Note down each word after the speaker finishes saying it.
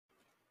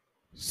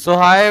So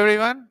hi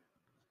everyone,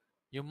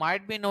 you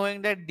might be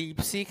knowing that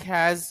DeepSeek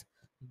has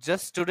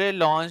just today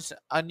launched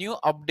a new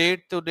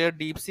update to their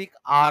DeepSeek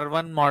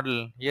R1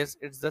 model. Yes,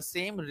 it's the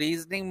same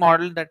reasoning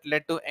model that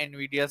led to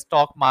Nvidia's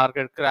stock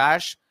market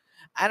crash,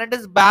 and it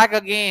is back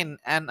again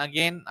and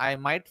again. I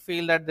might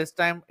feel that this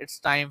time it's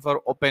time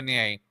for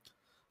OpenAI.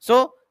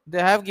 So they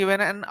have given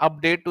an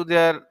update to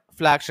their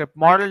flagship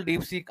model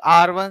DeepSeek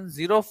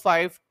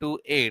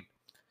R1-0528,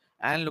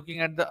 and looking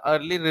at the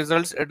early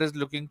results, it is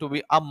looking to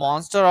be a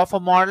monster of a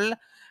model,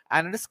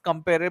 and it is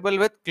comparable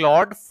with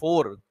Claude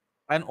 4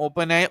 and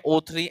OpenAI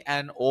O3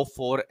 and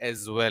O4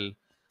 as well.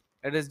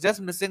 It is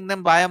just missing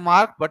them by a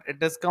mark, but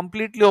it is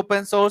completely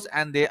open source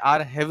and they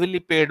are heavily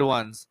paid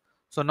ones.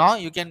 So now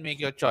you can make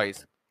your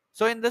choice.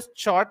 So in this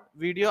short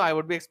video, I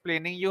would be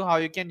explaining you how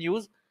you can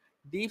use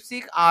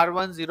DeepSeek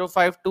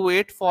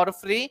R10528 for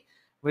free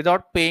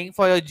without paying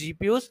for your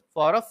GPUs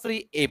for a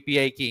free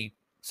API key.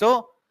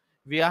 So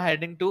we are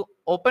heading to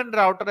Open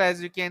Router,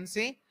 as you can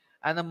see,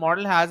 and the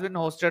model has been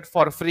hosted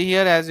for free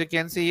here, as you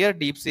can see here,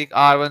 DeepSeek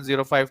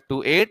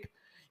R10528.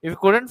 If you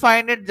couldn't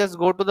find it, just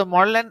go to the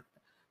model and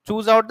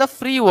choose out the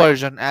free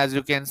version. As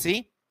you can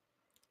see,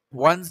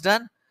 once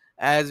done,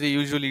 as we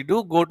usually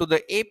do, go to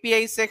the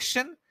API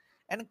section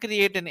and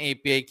create an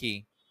API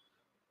key.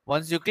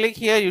 Once you click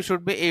here, you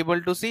should be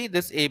able to see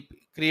this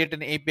create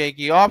an API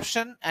key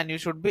option, and you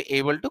should be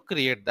able to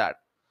create that.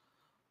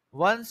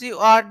 Once you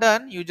are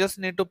done, you just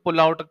need to pull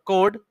out a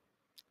code,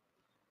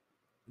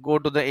 go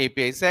to the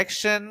API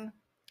section,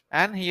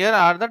 and here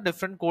are the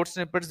different code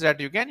snippets that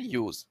you can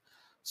use.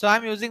 So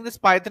I'm using this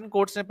Python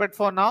code snippet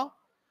for now.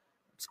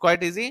 It's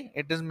quite easy.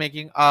 It is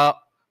making a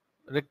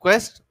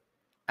request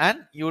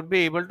and you would be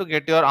able to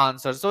get your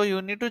answer. So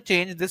you need to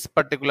change this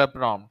particular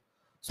prompt.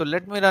 So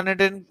let me run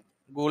it in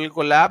Google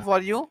Colab for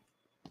you.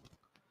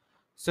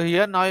 So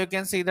here now you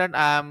can see that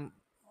I am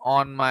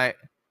on my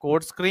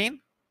code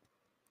screen.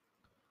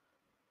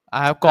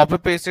 I have copy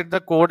pasted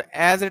the code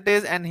as it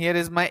is, and here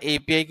is my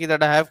API key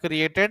that I have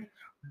created.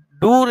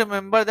 Do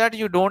remember that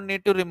you don't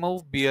need to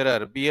remove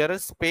bearer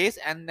space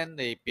and then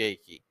the API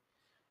key,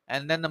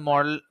 and then the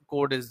model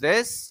code is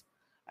this.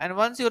 And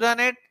once you run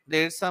it,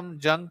 there is some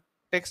junk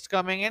text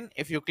coming in.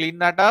 If you clean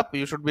that up,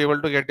 you should be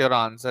able to get your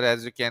answer.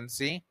 As you can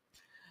see,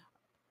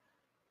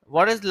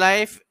 what is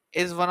life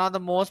is one of the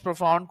most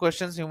profound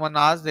questions human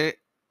ask. There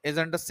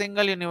isn't a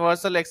single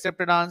universal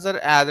accepted answer,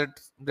 as it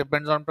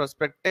depends on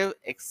perspective,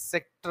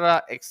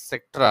 etc.,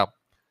 etc.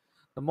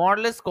 The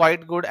model is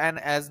quite good, and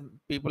as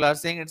people are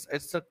saying,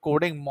 it's a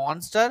coding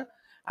monster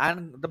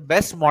and the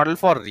best model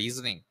for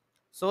reasoning.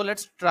 So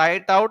let's try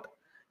it out.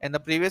 In the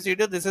previous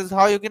video, this is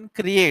how you can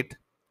create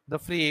the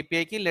free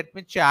API key. Let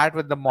me chat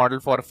with the model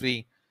for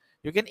free.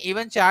 You can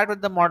even chat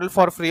with the model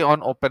for free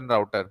on Open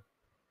Router.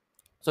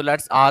 So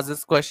let's ask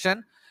this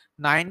question: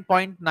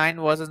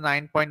 9.9 versus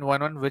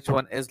 9.11, which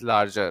one is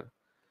larger?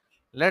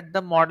 Let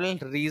the model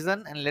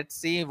reason and let's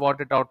see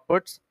what it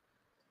outputs.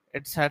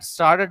 It had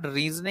started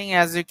reasoning,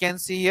 as you can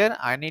see here.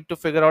 I need to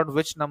figure out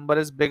which number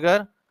is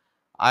bigger.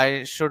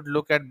 I should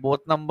look at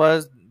both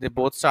numbers. They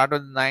both start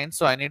with 9,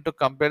 so I need to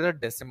compare the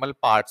decimal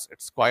parts.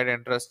 It's quite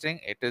interesting.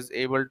 It is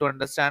able to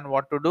understand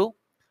what to do.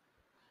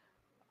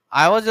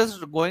 I was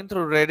just going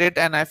through Reddit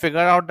and I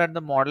figured out that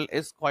the model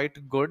is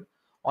quite good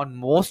on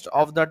most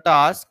of the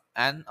tasks,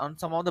 and on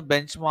some of the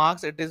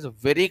benchmarks it is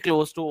very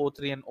close to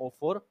O3 and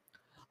O4,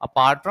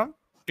 apart from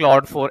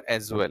Claude 4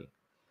 as well.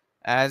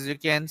 As you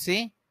can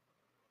see,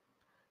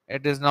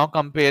 it is now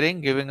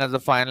comparing, giving us the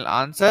final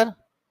answer.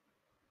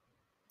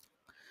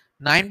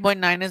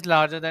 9.9 is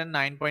larger than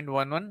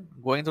 9.11.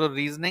 Going through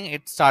reasoning,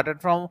 it started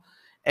from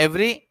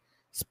every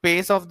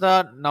space of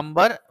the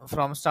number,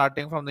 from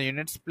starting from the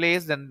units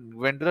place, then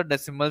went to the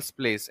decimals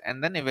place,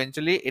 and then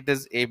eventually it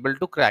is able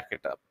to crack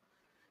it up.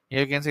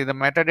 Here you can see the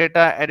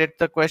metadata, edit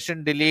the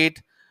question,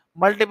 delete.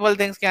 Multiple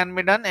things can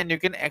be done, and you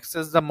can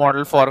access the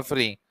model for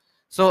free.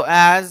 So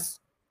as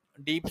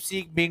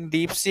DeepSeek being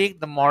DeepSeek,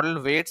 the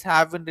model weights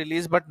have been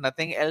released, but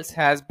nothing else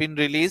has been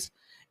released.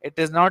 It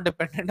is now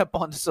dependent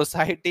upon the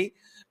society,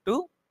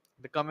 to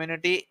the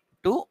community,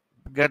 to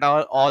get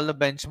all the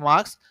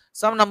benchmarks.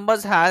 Some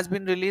numbers has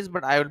been released,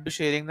 but I will be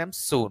sharing them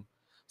soon.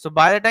 So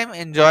by the time,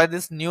 enjoy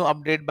this new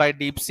update by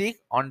DeepSeek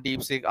on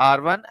DeepSeek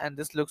R1, and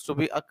this looks to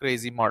be a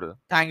crazy model.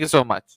 Thank you so much.